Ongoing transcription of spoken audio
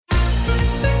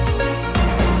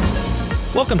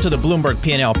Welcome to the Bloomberg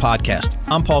P&L podcast.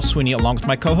 I'm Paul Sweeney along with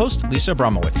my co-host, Lisa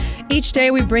Abramowitz. Each day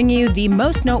we bring you the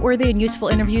most noteworthy and useful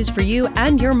interviews for you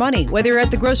and your money, whether you're at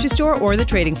the grocery store or the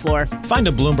trading floor. Find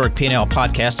the Bloomberg P&L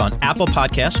podcast on Apple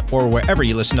Podcasts or wherever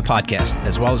you listen to podcasts,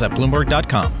 as well as at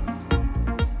Bloomberg.com.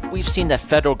 We've seen the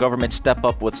federal government step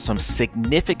up with some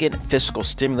significant fiscal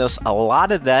stimulus. A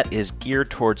lot of that is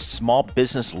geared towards small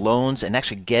business loans and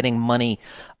actually getting money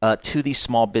to these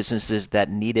small businesses that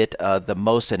need it the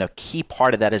most. And a key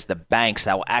part of that is the banks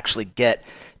that will actually get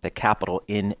the capital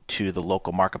into the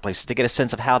local marketplaces. To get a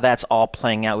sense of how that's all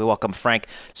playing out, we welcome Frank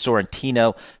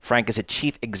Sorrentino. Frank is a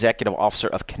Chief Executive Officer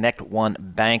of ConnectOne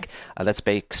Bank that's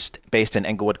based in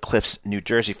Englewood Cliffs, New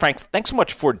Jersey. Frank, thanks so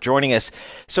much for joining us.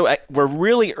 So we're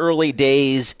really early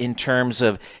days in terms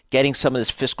of getting some of this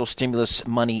fiscal stimulus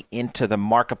money into the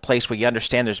marketplace. We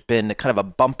understand there's been kind of a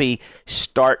bumpy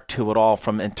start to it all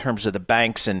in terms of the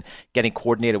banks and getting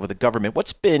coordinated with the government.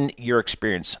 What's been your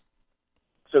experience?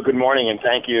 So good morning and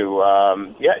thank you.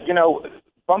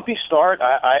 Bumpy start.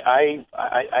 I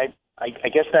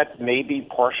guess that may be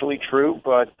partially true,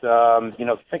 but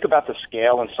think about the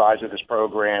scale and size of this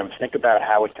program. Think about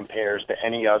how it compares to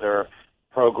any other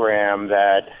program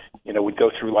that would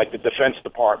go through, like the Defense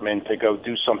Department, to go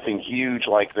do something huge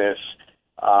like this.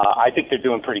 I think they're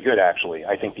doing pretty good, actually.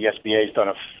 I think the SBA has done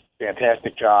a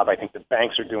fantastic job. I think the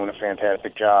banks are doing a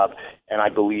fantastic job, and I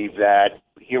believe that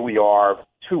here we are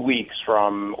 2 weeks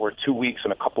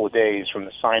and a couple of days from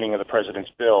the signing of the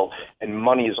president's bill, and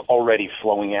money is already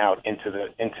flowing out into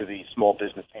the small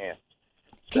business hands.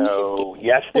 So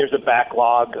yes, there's a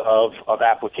backlog of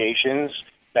applications.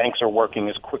 Banks are working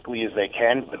as quickly as they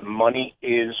can, but money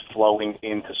is flowing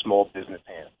into small business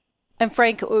hands. And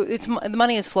Frank, the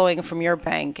money is flowing from your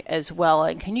bank as well.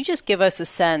 And can you just give us a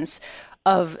sense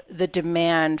of the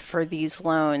demand for these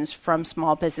loans from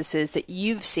small businesses that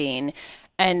you've seen,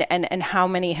 and how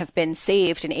many have been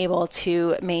saved and able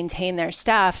to maintain their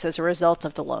staffs as a result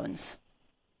of the loans?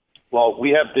 Well, we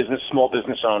have small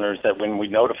business owners that when we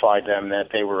notified them that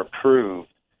they were approved,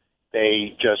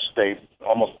 they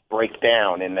almost break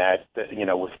down in that,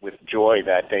 with joy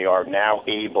that they are now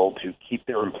able to keep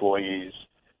their employees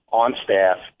on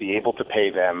staff, be able to pay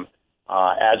them.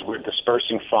 As we're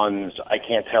dispersing funds, I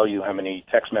can't tell you how many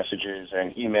text messages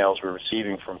and emails we're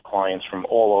receiving from clients from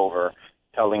all over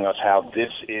telling us how this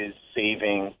is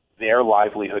saving their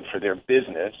livelihood for their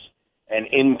business, and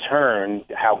in turn,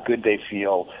 how good they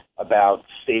feel about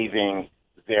saving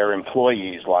their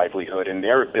employees' livelihood and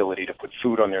their ability to put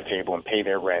food on their table and pay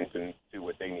their rent and do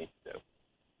what they need to do.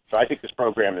 So I think this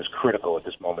program is critical at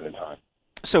this moment in time.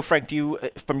 So, Frank,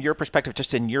 from your perspective,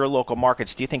 just in your local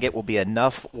markets, do you think it will be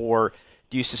enough, or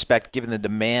do you suspect, given the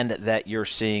demand that you're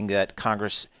seeing, that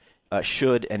Congress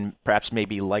should and perhaps may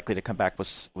be likely to come back with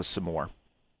some more?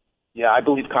 Yeah, I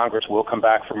believe Congress will come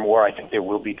back for more. I think there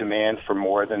will be demand for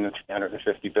more than the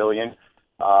 $350 billion.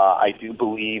 I do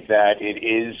believe that it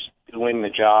is doing the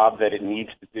job that it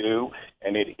needs to do,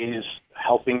 and it is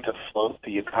helping to float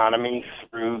the economy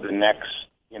through the next,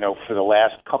 for the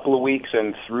last couple of weeks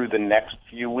and through the next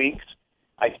few weeks.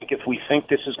 I think if we think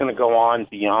this is going to go on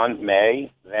beyond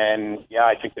May, then,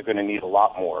 I think they're going to need a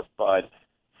lot more. But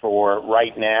for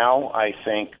right now, I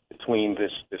think between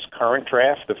this current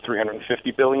draft of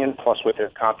 $350 billion plus what they're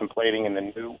contemplating in the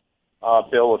new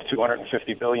bill of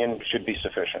 $250 billion should be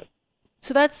sufficient.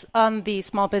 So that's on the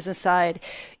small business side.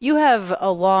 You have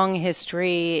a long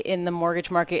history in the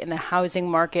mortgage market, in the housing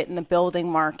market, in the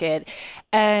building market,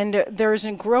 and there's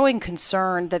a growing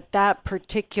concern that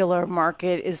particular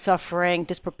market is suffering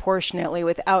disproportionately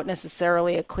without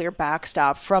necessarily a clear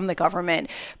backstop from the government,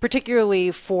 particularly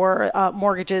for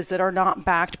mortgages that are not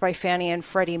backed by Fannie and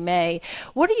Freddie Mae.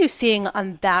 What are you seeing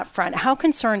on that front? How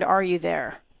concerned are you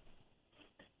there?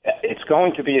 It's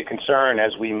going to be a concern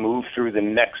as we move through the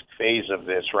next phase of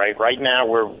this, right? Right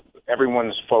now,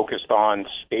 everyone's focused on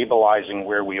stabilizing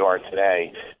where we are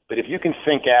today. But if you can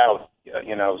think out,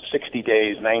 60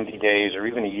 days, 90 days, or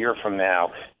even a year from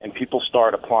now, and people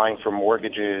start applying for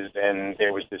mortgages, and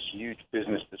there was this huge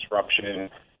business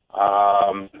disruption.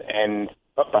 And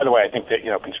by the way, I think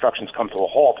that, construction's come to a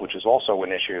halt, which is also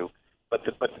an issue. But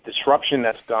the disruption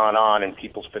that's gone on in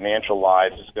people's financial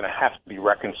lives is going to have to be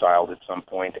reconciled at some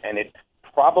point, and it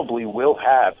probably will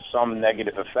have some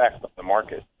negative effect on the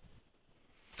market.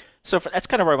 So that's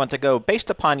kind of where I want to go. Based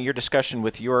upon your discussion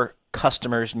with your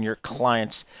customers and your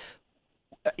clients,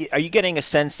 are you getting a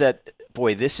sense that,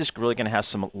 boy, this is really going to have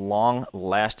some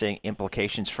long-lasting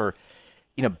implications for,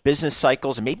 business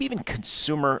cycles and maybe even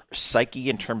consumer psyche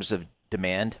in terms of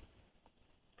demand?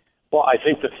 Well, I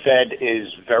think the Fed is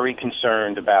very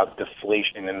concerned about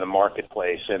deflation in the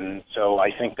marketplace. And so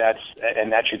I think that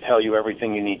should tell you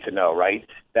everything you need to know, right?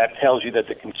 That tells you that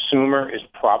the consumer is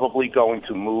probably going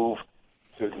to move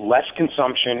to less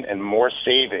consumption and more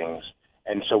savings.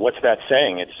 And so what's that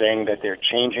saying? It's saying that they're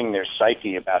changing their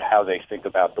psyche about how they think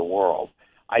about the world.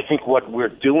 I think what we're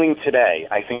doing today,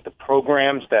 I think the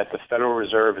programs that the Federal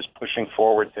Reserve is pushing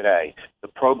forward today, the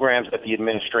programs that the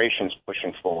administration is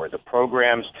pushing forward, the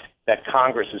programs that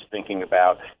Congress is thinking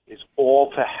about, is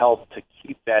all to help to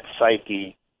keep that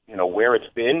psyche, where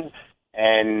it's been,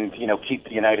 and, keep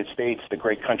the United States the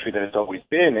great country that it's always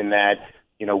been, in that,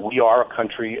 we are a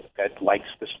country that likes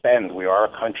to spend. We are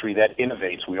a country that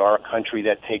innovates. We are a country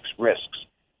that takes risks.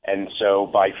 And so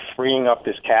by freeing up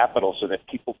this capital so that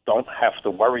people don't have to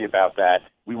worry about that,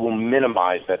 we will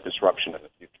minimize that disruption in the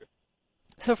future.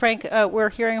 So, Frank,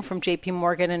 we're hearing from J.P.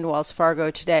 Morgan and Wells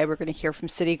Fargo today. We're going to hear from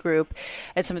Citigroup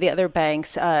and some of the other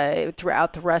banks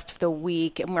throughout the rest of the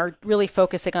week. And we're really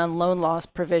focusing on loan loss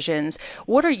provisions.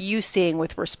 What are you seeing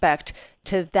with respect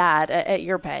to that at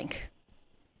your bank?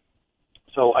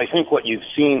 So I think what you've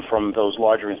seen from those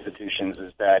larger institutions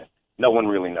is that no one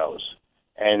really knows.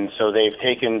 And so they've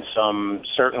taken some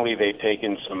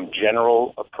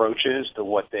general approaches to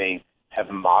what they have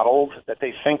modeled that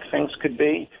they think things could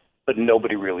be, but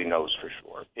nobody really knows for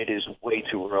sure. It is way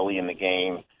too early in the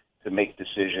game to make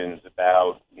decisions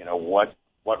about,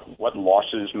 what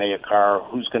losses may occur,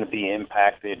 who's going to be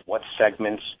impacted, what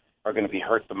segments are going to be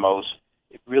hurt the most.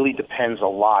 It really depends a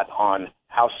lot on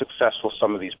how successful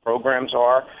some of these programs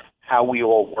are, how we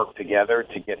all work together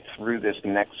to get through this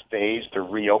next phase to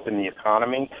reopen the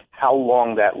economy, how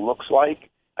long that looks like.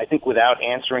 I think without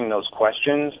answering those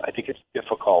questions, I think it's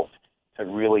difficult to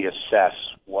really assess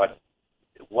what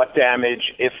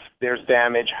damage, if there's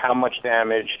damage, how much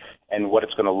damage, and what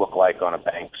it's going to look like on a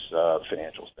bank's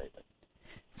financial statement.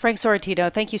 Frank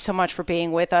Sorrentino, thank you so much for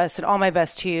being with us, and all my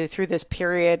best to you through this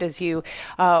period as you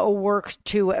work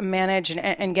to manage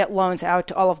and get loans out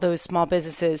to all of those small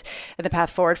businesses in the path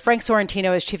forward. Frank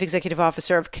Sorrentino is Chief Executive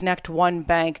Officer of ConnectOne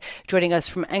Bank, joining us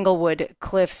from Englewood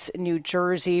Cliffs, New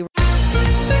Jersey.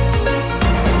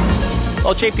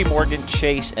 Well, J.P. Morgan,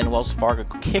 Chase, and Wells Fargo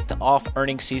kicked off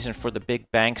earnings season for the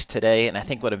big banks today, and I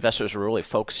think what investors were really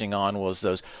focusing on was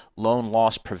those loan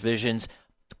loss provisions.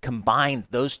 Combined,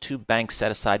 those two banks set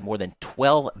aside more than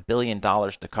 $12 billion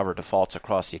to cover defaults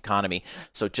across the economy.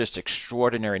 So just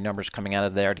extraordinary numbers coming out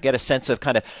of there. To get a sense of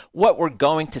kind of what we're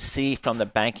going to see from the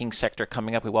banking sector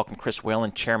coming up, we welcome Chris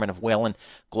Whalen, chairman of Whalen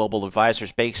Global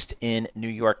Advisors based in New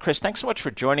York. Chris, thanks so much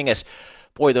for joining us.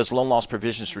 Boy, those loan loss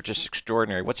provisions were just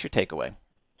extraordinary. What's your takeaway?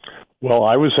 Well,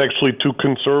 I was actually too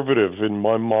conservative in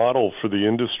my model for the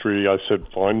industry. I said,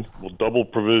 fine, we'll double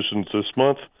provisions this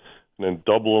month, and then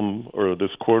double them, or this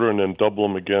quarter, and then double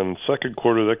them again. Second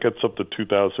quarter, that gets up to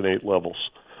 2008 levels.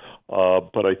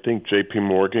 But I think J.P.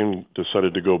 Morgan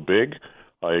decided to go big.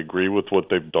 I agree with what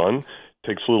they've done.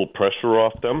 Takes a little pressure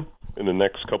off them in the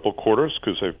next couple quarters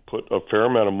because they've put a fair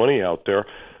amount of money out there.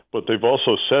 But they've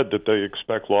also said that they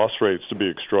expect loss rates to be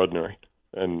extraordinary.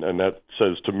 And that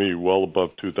says to me well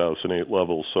above 2008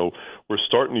 levels. So we're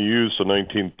starting to use the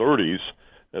 1930s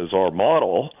as our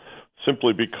model,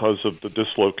 simply because of the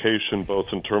dislocation,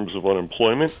 both in terms of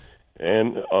unemployment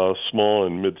and small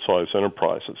and mid-sized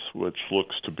enterprises, which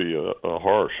looks to be a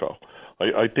horror show.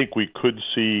 I think we could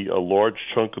see a large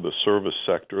chunk of the service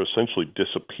sector essentially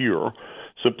disappear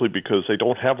simply because they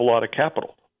don't have a lot of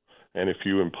capital. And if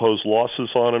you impose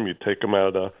losses on them, you take them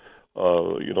out of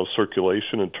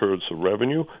circulation in terms of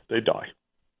revenue, they die.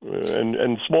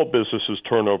 And small businesses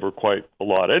turn over quite a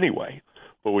lot anyway.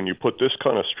 But when you put this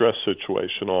kind of stress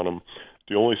situation on them,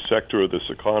 the only sector of this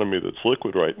economy that's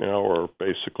liquid right now are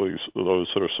basically those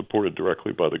that are supported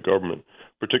directly by the government,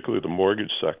 particularly the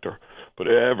mortgage sector. But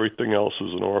everything else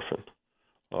is an orphan.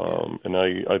 And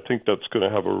I think that's going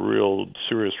to have a real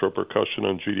serious repercussion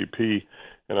on GDP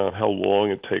and on how long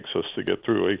it takes us to get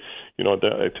through.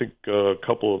 I think a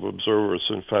couple of observers,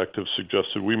 in fact, have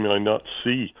suggested we may not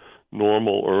see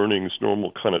normal earnings,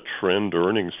 normal kind of trend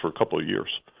earnings for a couple of years.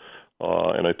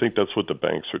 And I think that's what the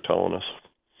banks are telling us.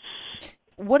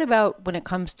 What about when it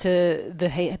comes to the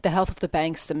health of the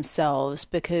banks themselves?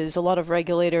 Because a lot of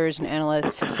regulators and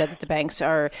analysts have said that the banks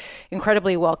are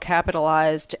incredibly well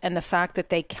capitalized, and the fact that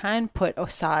they can put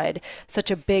aside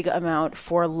such a big amount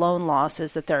for loan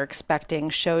losses that they're expecting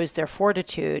shows their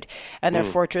fortitude and their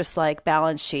fortress-like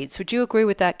balance sheets. Would you agree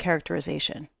with that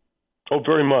characterization? Oh,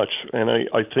 very much. And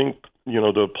I think,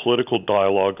 the political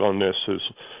dialogue on this is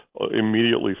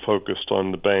immediately focused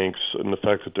on the banks and the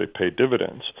fact that they pay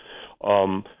dividends.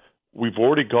 We've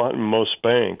already gotten most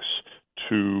banks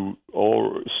to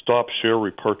stop share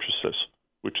repurchases,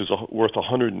 which is worth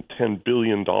 $110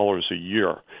 billion a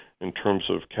year in terms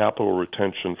of capital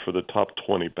retention for the top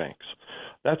 20 banks.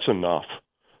 That's enough.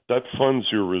 That funds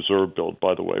your reserve build,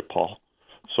 by the way, Paul.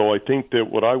 So I think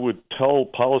that what I would tell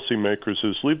policymakers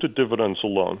is leave the dividends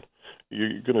alone.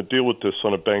 You're going to deal with this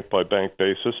on a bank-by-bank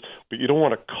basis, but you don't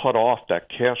want to cut off that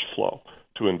cash flow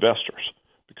to investors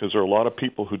because there are a lot of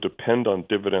people who depend on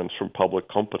dividends from public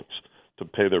companies to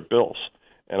pay their bills.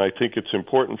 And I think it's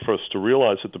important for us to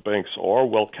realize that the banks are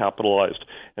well capitalized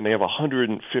and they have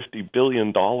 $150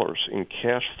 billion in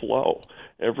cash flow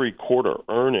every quarter,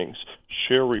 earnings,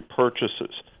 share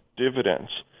repurchases, dividends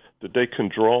that they can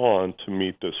draw on to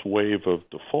meet this wave of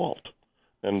default.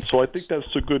 And so I think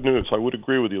that's the good news. I would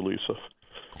agree with you, Lisa.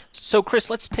 So, Chris,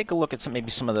 let's take a look at maybe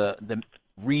some of the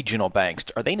regional banks.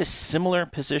 Are they in a similar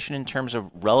position in terms of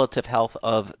relative health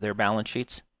of their balance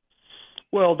sheets?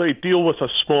 Well, they deal with a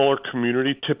smaller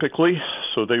community typically,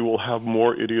 so they will have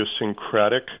more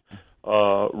idiosyncratic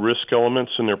risk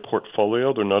elements in their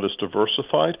portfolio. They're not as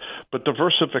diversified, but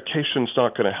diversification is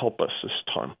not going to help us this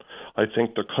time. I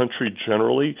think the country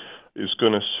generally is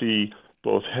going to see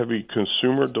both heavy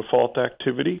consumer default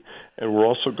activity, and we're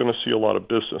also going to see a lot of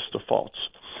business defaults.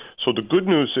 So the good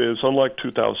news is, unlike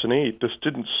 2008, this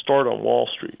didn't start on Wall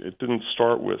Street. It didn't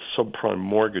start with subprime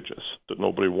mortgages that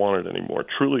nobody wanted anymore,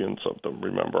 trillions of them,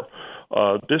 remember.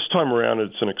 This time around,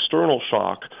 it's an external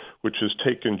shock, which has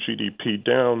taken GDP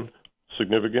down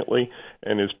significantly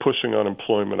and is pushing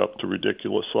unemployment up to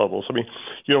ridiculous levels. I mean,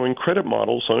 in credit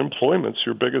models, unemployment's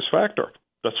your biggest factor.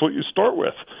 That's what you start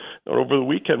with. And over the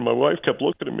weekend, my wife kept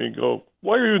looking at me and go,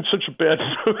 why are you in such a bad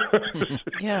mood?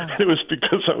 Yeah. It was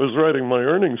because I was writing my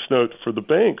earnings note for the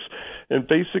banks. And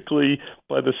basically,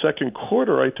 by the second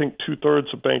quarter, I think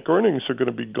 2/3 of bank earnings are going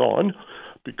to be gone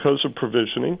because of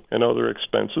provisioning and other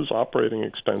expenses, operating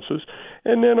expenses.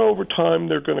 And then over time,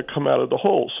 they're going to come out of the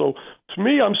hole. So to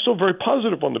me, I'm still very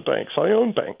positive on the banks. I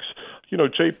own banks.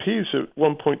 JP's at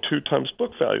 1.2 times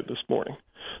book value this morning.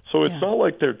 So it's not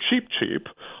like they're cheap.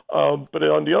 But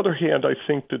on the other hand, I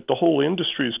think that the whole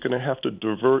industry is going to have to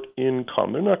divert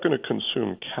income. They're not going to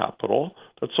consume capital.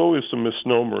 That's always the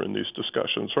misnomer in these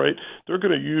discussions, right? They're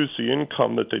going to use the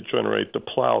income that they generate to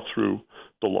plow through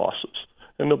the losses,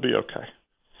 and they'll be okay.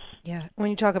 Yeah. When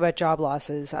you talk about job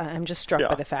losses, I'm just struck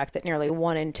by the fact that nearly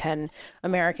 1 in 10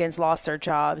 Americans lost their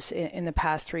jobs in the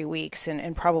past 3 weeks.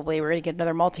 And probably we're going to get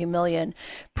another multi-million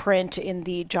print in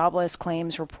the jobless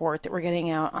claims report that we're getting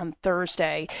out on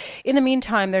Thursday. In the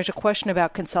meantime, there's a question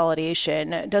about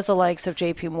consolidation. Does the likes of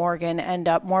JP Morgan end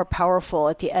up more powerful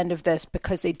at the end of this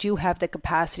because they do have the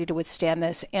capacity to withstand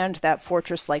this and that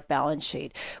fortress-like balance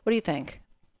sheet? What do you think?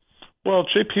 Well,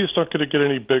 JP is not going to get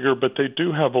any bigger, but they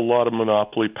do have a lot of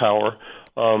monopoly power.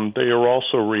 They are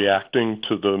also reacting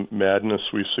to the madness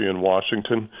we see in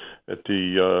Washington at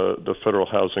the Federal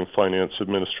Housing Finance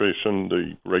Administration,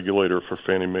 the regulator for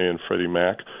Fannie Mae and Freddie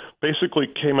Mac, basically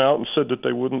came out and said that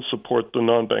they wouldn't support the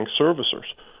non-bank servicers,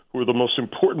 who are the most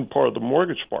important part of the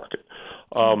mortgage market.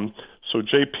 So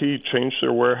JP changed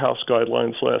their warehouse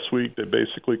guidelines last week. They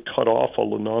basically cut off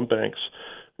all the non-banks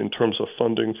in terms of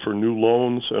funding for new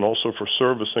loans and also for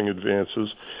servicing advances,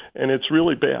 and it's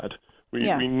really bad. We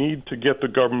need to get the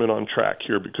government on track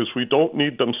here because we don't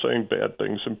need them saying bad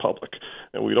things in public,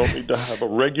 and we don't need to have a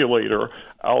regulator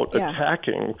out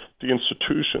attacking the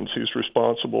institutions he's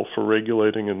responsible for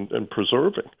regulating and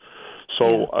preserving.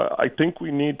 So I think we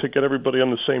need to get everybody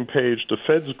on the same page. The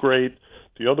Fed's great.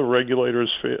 The other regulators,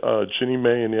 Ginnie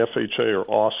Mae and the FHA, are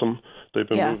awesome. They've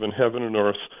been moving heaven and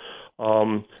earth.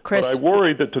 Chris, but I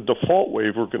worry that the default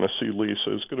wave we're going to see,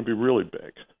 Lisa, is going to be really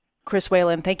big. Chris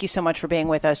Whalen, thank you so much for being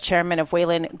with us, chairman of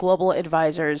Whalen Global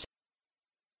Advisors.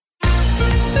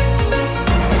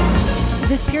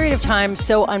 This period of time,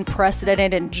 so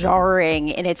unprecedented and jarring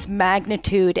in its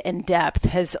magnitude and depth,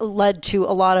 has led to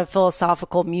a lot of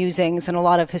philosophical musings and a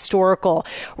lot of historical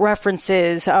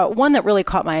references. One that really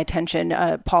caught my attention,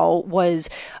 Paul, was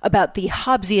about the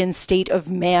Hobbesian state of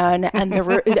man and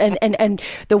the and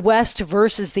the West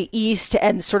versus the East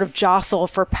and sort of jostle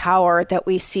for power that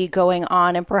we see going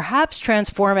on and perhaps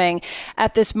transforming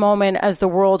at this moment as the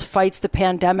world fights the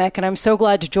pandemic. And I'm so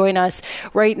glad to join us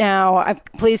right now. I'm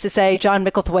pleased to say John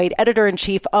Micklethwait,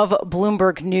 editor-in-chief of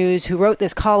Bloomberg News, who wrote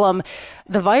this column,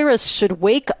 "The Virus Should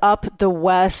Wake Up the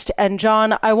West." And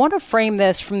John, I want to frame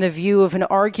this from the view of an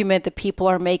argument that people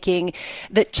are making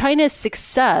that China's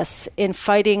success in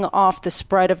fighting off the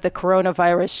spread of the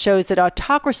coronavirus shows that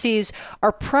autocracies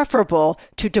are preferable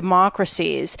to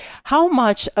democracies. How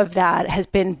much of that has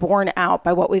been borne out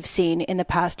by what we've seen in the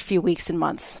past few weeks and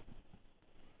months?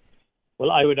 Well,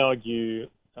 I would argue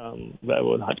how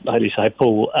do you say,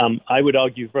 Paul? I would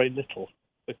argue very little,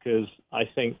 because I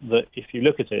think that if you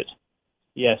look at it,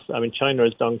 yes, I mean, China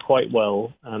has done quite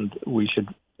well, and we should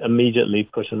immediately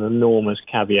put an enormous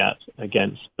caveat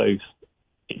against both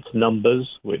its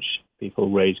numbers, which people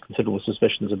raise considerable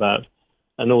suspicions about,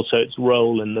 and also its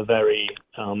role in the very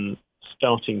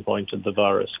starting point of the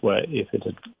virus, where if it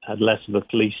had had less of a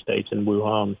police state in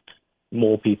Wuhan,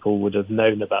 more people would have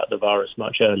known about the virus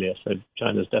much earlier. So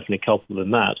China's definitely culpable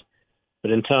in that.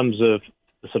 But in terms of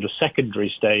the sort of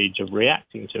secondary stage of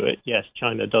reacting to it, yes,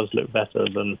 China does look better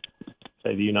than,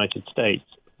 say, the United States.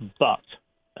 But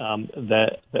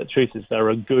the truth is there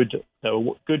are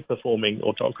good performing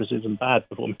autocracies and bad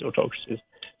performing autocracies,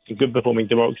 and good performing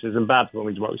democracies and bad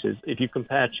performing democracies. If you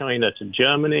compare China to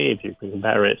Germany, if you can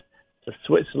compare it to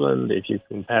Switzerland, if you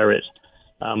compare it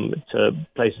to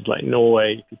places like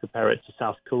Norway, if you compare it to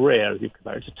South Korea, if you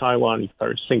compare it to Taiwan, if you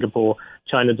compare it to Singapore,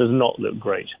 China does not look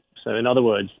great. So in other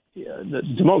words, the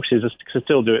democracies can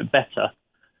still do it better.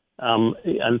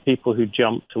 And people who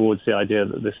jump towards the idea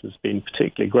that this has been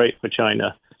particularly great for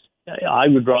China, I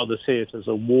would rather see it as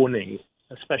a warning,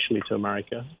 especially to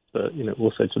America, but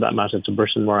also to that matter to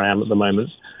Britain, where I am at the moment,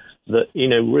 that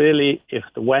really, if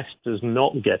the West does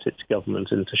not get its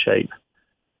government into shape,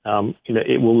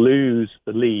 it will lose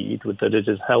the lead that it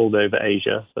has held over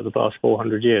Asia for the past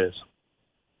 400 years.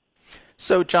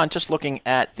 So, John, just looking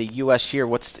at the U.S. here,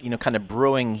 what's kind of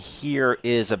brewing here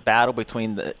is a battle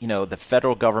between the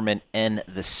federal government and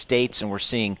the states, and we're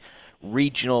seeing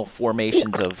regional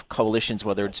formations of coalitions,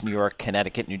 whether it's New York,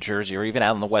 Connecticut, New Jersey, or even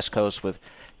out on the West Coast with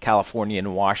California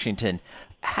and Washington.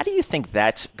 How do you think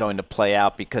that's going to play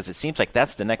out? Because it seems like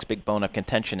that's the next big bone of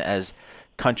contention as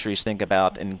countries think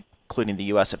about, including the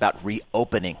U.S., about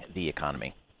reopening the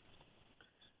economy.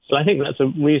 So I think that's a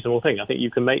reasonable thing. I think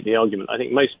you can make the argument. I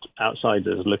think most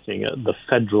outsiders looking at the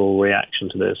federal reaction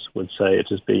to this would say it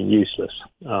has been useless.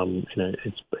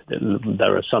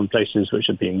 There are some places which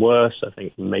have been worse. I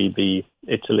think maybe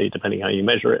Italy, depending how you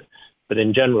measure it. But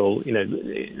in general,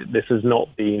 this has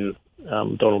not been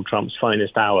Donald Trump's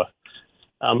finest hour.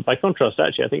 By contrast,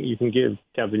 actually, I think you can give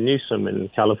Gavin Newsom in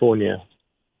California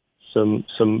some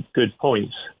good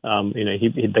points.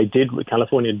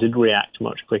 California did react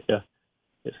much quicker.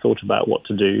 It thought about what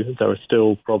to do. There are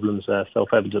still problems there,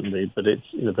 self-evidently, but it's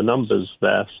the numbers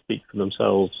there speak for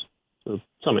themselves to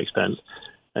some extent,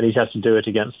 and he has to do it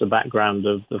against the background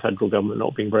of the federal government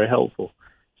not being very helpful.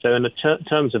 So, in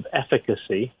terms of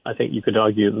efficacy, I think you could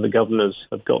argue that the governors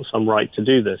have got some right to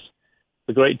do this.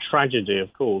 The great tragedy,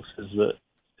 of course, is that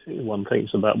one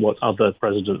thinks about what other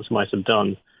presidents might have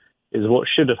done. Is what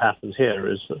should have happened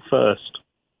here is that first,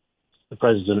 the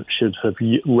president should have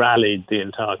rallied the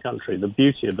entire country. The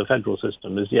beauty of the federal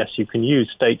system is, yes, you can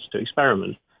use states to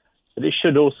experiment, but it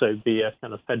should also be a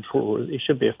kind of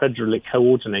federally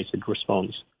coordinated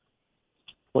response.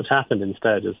 What's happened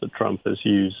instead is that Trump has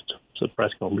used sort of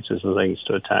press conferences and things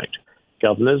to attack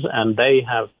governors, and they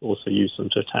have also used them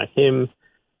to attack him.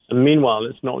 And meanwhile,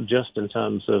 it's not just in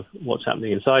terms of what's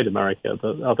happening inside America.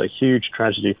 The other huge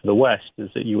tragedy for the West is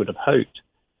that you would have hoped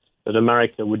that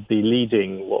America would be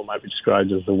leading what might be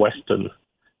described as the Western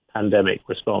pandemic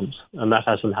response, and that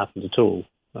hasn't happened at all.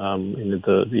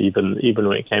 Even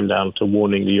when it came down to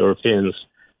warning the Europeans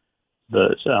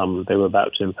that they were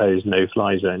about to impose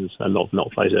no-fly zones, and not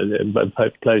fly zones,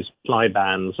 but close fly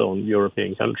bans on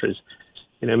European countries,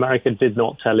 America did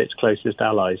not tell its closest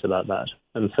allies about that,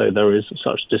 and so there is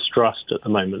such distrust at the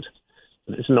moment.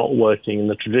 It's not working, and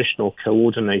the traditional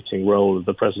coordinating role of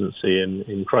the presidency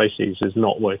in crises is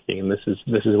not working, and this is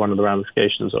one of the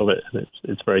ramifications of it, and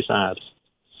it's very sad.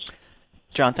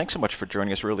 John, thanks so much for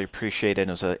joining us. Really appreciate it.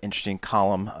 It was an interesting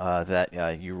column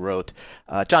that you wrote.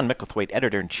 John Micklethwait,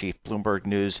 editor-in-chief, Bloomberg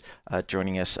News,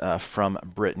 joining us from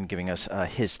Britain, giving us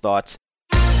his thoughts.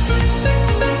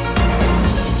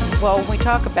 Well, when we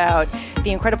talk about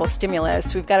the incredible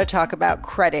stimulus, we've got to talk about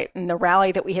credit and the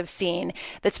rally that we have seen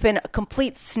that's been a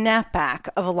complete snapback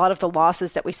of a lot of the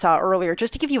losses that we saw earlier.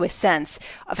 Just to give you a sense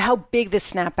of how big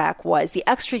this snapback was, the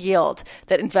extra yield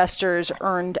that investors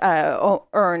earn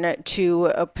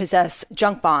to possess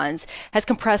junk bonds has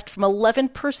compressed from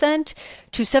 11%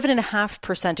 to 7.5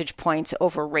 percentage points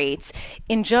over rates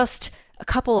in just a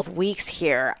couple of weeks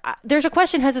here. There's a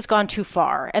question, has this gone too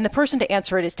far? And the person to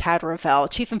answer it is Tad Rivelle,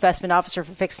 Chief Investment Officer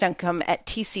for Fixed Income at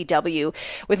TCW,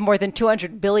 with more than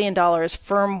 $200 billion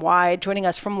firm-wide, joining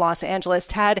us from Los Angeles.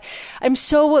 Tad, I'm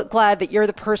so glad that you're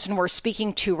the person we're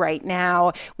speaking to right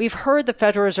now. We've heard the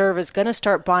Federal Reserve is going to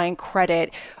start buying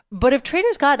credit, but have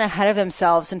traders gotten ahead of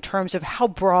themselves in terms of how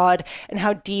broad and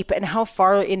how deep and how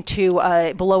far into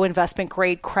below investment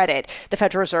grade credit the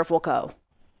Federal Reserve will go?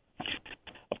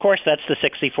 course, that's the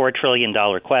 $64 trillion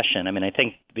question. I mean, I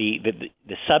think the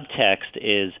subtext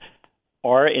is,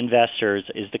 are investors,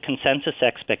 is the consensus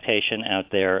expectation out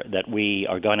there that we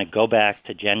are going to go back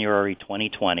to January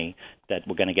 2020, that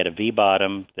we're going to get a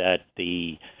V-bottom, that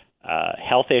the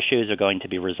health issues are going to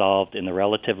be resolved in the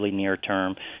relatively near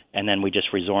term, and then we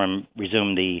just resume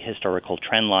the historical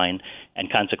trend line,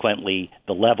 and consequently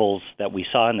the levels that we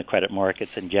saw in the credit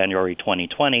markets in January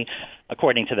 2020,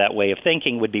 according to that way of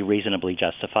thinking, would be reasonably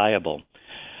justifiable.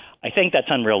 I think that's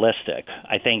unrealistic.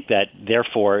 I think that,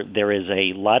 therefore, there is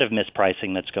a lot of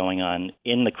mispricing that's going on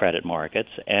in the credit markets,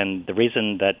 and the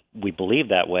reason that we believe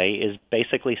that way is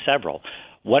basically several.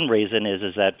 One reason is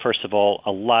that, first of all,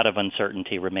 a lot of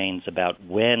uncertainty remains about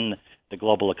when the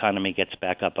global economy gets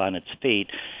back up on its feet.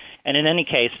 And in any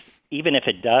case, even if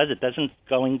it does, it doesn't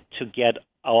going to get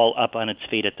all up on its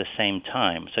feet at the same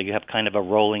time. So you have kind of a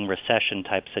rolling recession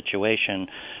type situation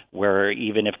where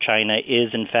even if China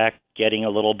is, in fact, getting a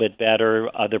little bit better,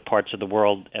 other parts of the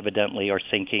world evidently are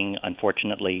sinking,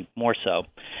 unfortunately, more so.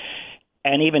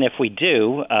 And even if we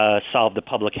do solve the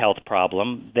public health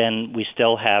problem, then we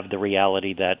still have the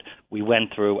reality that we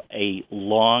went through a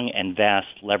long and vast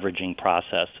leveraging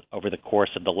process over the course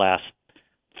of the last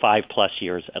 5+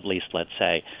 years, at least, let's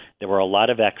say. There were a lot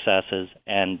of excesses,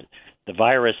 and the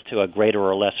virus, to a greater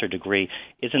or lesser degree,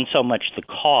 isn't so much the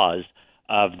cause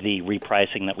of the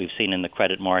repricing that we've seen in the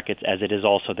credit markets as it is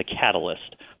also the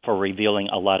catalyst for revealing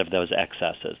a lot of those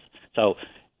excesses. So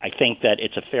I think that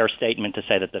it's a fair statement to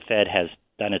say that the Fed has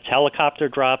done its helicopter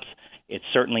drops. It's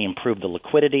certainly improved the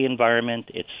liquidity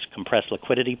environment. It's compressed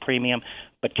liquidity premium.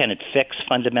 But can it fix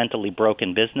fundamentally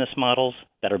broken business models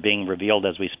that are being revealed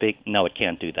as we speak? No, it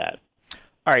can't do that.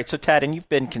 All right. So, Tad, and you've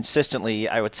been consistently,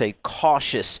 I would say,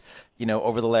 cautious,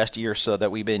 over the last year or so that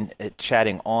we've been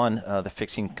chatting on the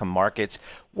fixed income markets.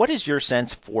 What is your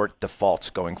sense for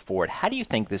defaults going forward? How do you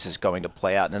think this is going to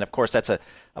play out? And then, of course,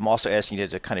 I'm also asking you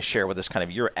to kind of share with us kind of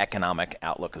your economic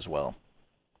outlook as well.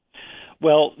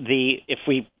 Well, if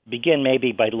we begin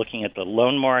maybe by looking at the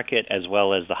loan market as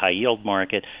well as the high yield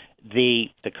market, the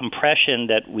compression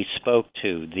that we spoke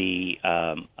to,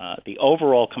 the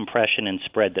overall compression and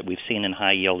spread that we've seen in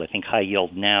high yield, I think high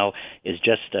yield now is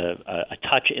just a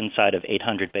touch inside of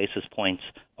 800 basis points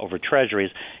over treasuries,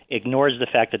 ignores the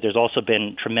fact that there's also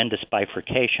been tremendous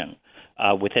bifurcation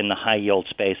within the high yield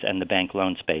space and the bank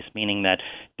loan space, meaning that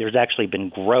there's actually been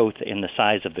growth in the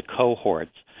size of the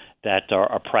cohorts that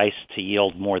are priced to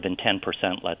yield more than 10%,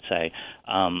 let's say.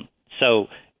 So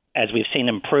as we've seen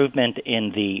improvement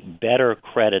in the better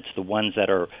credits, the ones that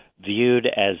are viewed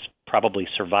as probably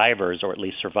survivors, or at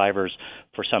least survivors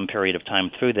for some period of time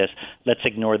through this, let's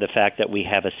ignore the fact that we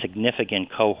have a significant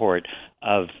cohort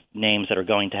of names that are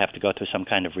going to have to go through some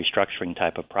kind of restructuring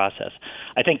type of process.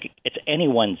 I think it's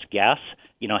anyone's guess,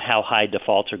 how high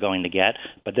defaults are going to get,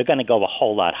 but they're going to go a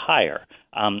whole lot higher.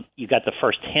 You got the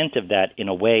first hint of that, in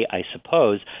a way, I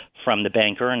suppose, from the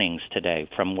bank earnings today,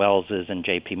 from Wells's and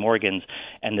J.P. Morgan's,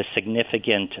 and the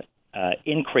significant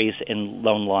increase in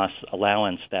loan loss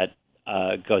allowance that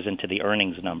goes into the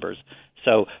earnings numbers.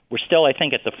 So we're still, I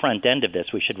think, at the front end of this.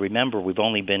 We should remember we've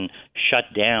only been shut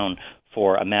down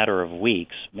for a matter of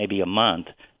weeks, maybe a month,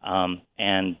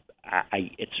 and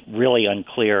it's really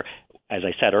unclear, as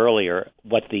I said earlier,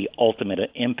 what the ultimate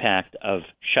impact of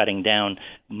shutting down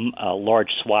large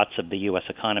swaths of the U.S.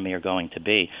 economy are going to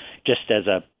be. Just as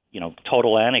a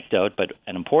total anecdote, but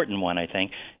an important one, I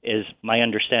think, is my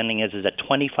understanding is that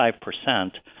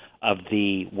 25% of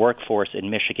the workforce in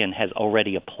Michigan has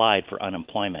already applied for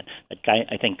unemployment. That,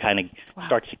 I think, kind of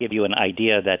starts to give you an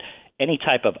idea that any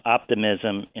type of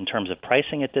optimism in terms of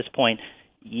pricing at this point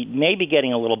may be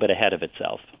getting a little bit ahead of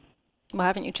itself. Well,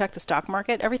 haven't you checked the stock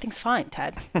market? Everything's fine,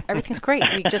 Ted. Everything's great.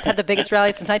 We just had the biggest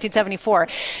rally since 1974.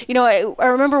 I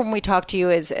remember when we talked to you,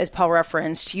 as Paul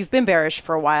referenced, you've been bearish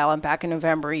for a while, and back in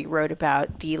November you wrote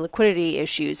about the liquidity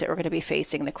issues that we're going to be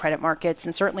facing in the credit markets,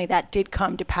 and certainly that did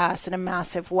come to pass in a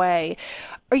massive way.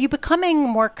 Are you becoming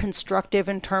more constructive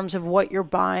in terms of what you're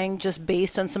buying just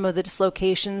based on some of the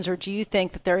dislocations, or do you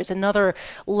think that there is another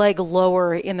leg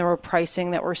lower in the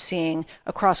repricing that we're seeing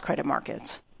across credit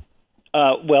markets?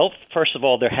 Well, first of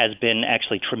all, there has been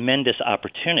actually tremendous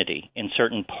opportunity in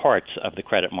certain parts of the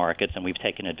credit markets, and we've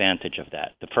taken advantage of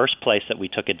that. The first place that we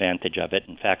took advantage of it,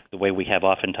 in fact, the way we have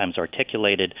oftentimes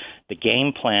articulated the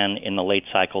game plan in the late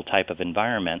cycle type of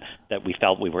environment that we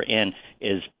felt we were in,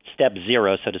 is step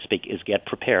zero, so to speak, is get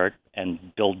prepared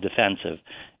and build defensive.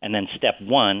 And then step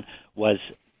one was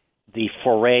the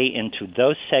foray into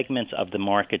those segments of the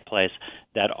marketplace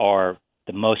that are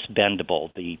the most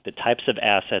bendable, the types of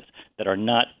assets that are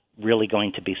not really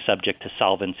going to be subject to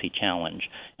solvency challenge.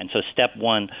 And so step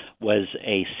one was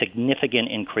a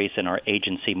significant increase in our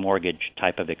agency mortgage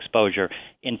type of exposure,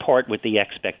 in part with the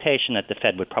expectation that the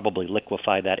Fed would probably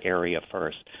liquefy that area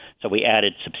first. So we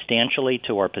added substantially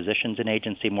to our positions in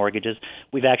agency mortgages.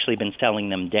 We've actually been selling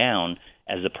them down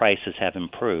as the prices have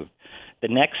improved. The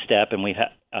next step, and we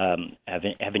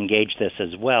have engaged this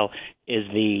as well, is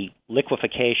the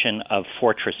liquefaction of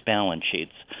fortress balance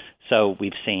sheets. So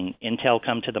we've seen Intel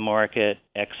come to the market,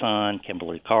 Exxon,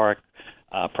 Kimberly-Clark,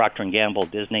 Procter & Gamble,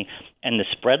 Disney, and the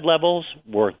spread levels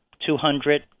were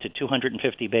 200 to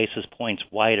 250 basis points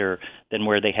wider than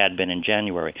where they had been in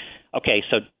January. Okay,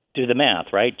 so do the math,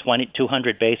 right?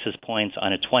 200 basis points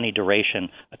on a 20 duration,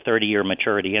 a 30-year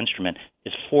maturity instrument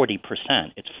is 40%.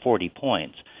 It's 40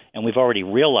 points. And we've already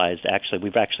realized,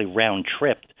 we've actually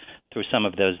round-tripped through some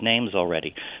of those names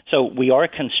already. So we are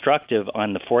constructive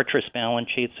on the fortress balance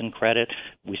sheets and credit.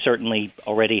 We certainly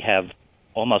already have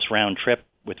almost round-tripped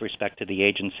with respect to the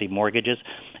agency mortgages.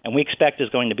 And we expect there's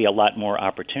going to be a lot more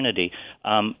opportunity.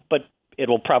 But it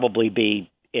will probably be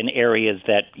in areas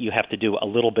that you have to do a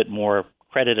little bit more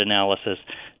credit analysis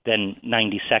than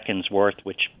 90 seconds worth,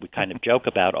 which we kind of joke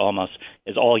about almost,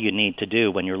 is all you need to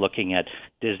do when you're looking at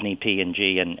Disney,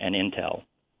 P&G, and Intel.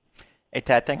 Hey,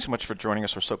 Tad, thanks so much for joining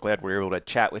us. We're so glad we were able to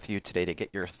chat with you today to get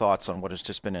your thoughts on what has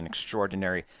just been an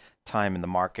extraordinary time in the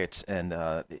markets and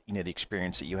the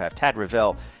experience that you have. Tad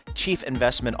Rivelle, Chief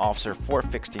Investment Officer for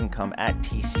Fixed Income at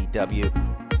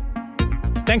TCW.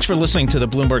 Thanks for listening to the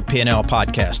Bloomberg P&L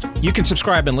podcast. You can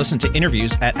subscribe and listen to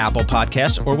interviews at Apple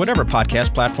Podcasts or whatever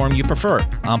podcast platform you prefer.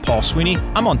 I'm Paul Sweeney.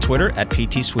 I'm on Twitter at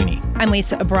PT Sweeney. I'm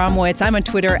Lisa Abramowitz. I'm on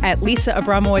Twitter at Lisa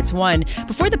Abramowitz1.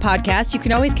 Before the podcast, you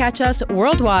can always catch us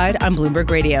worldwide on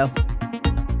Bloomberg Radio.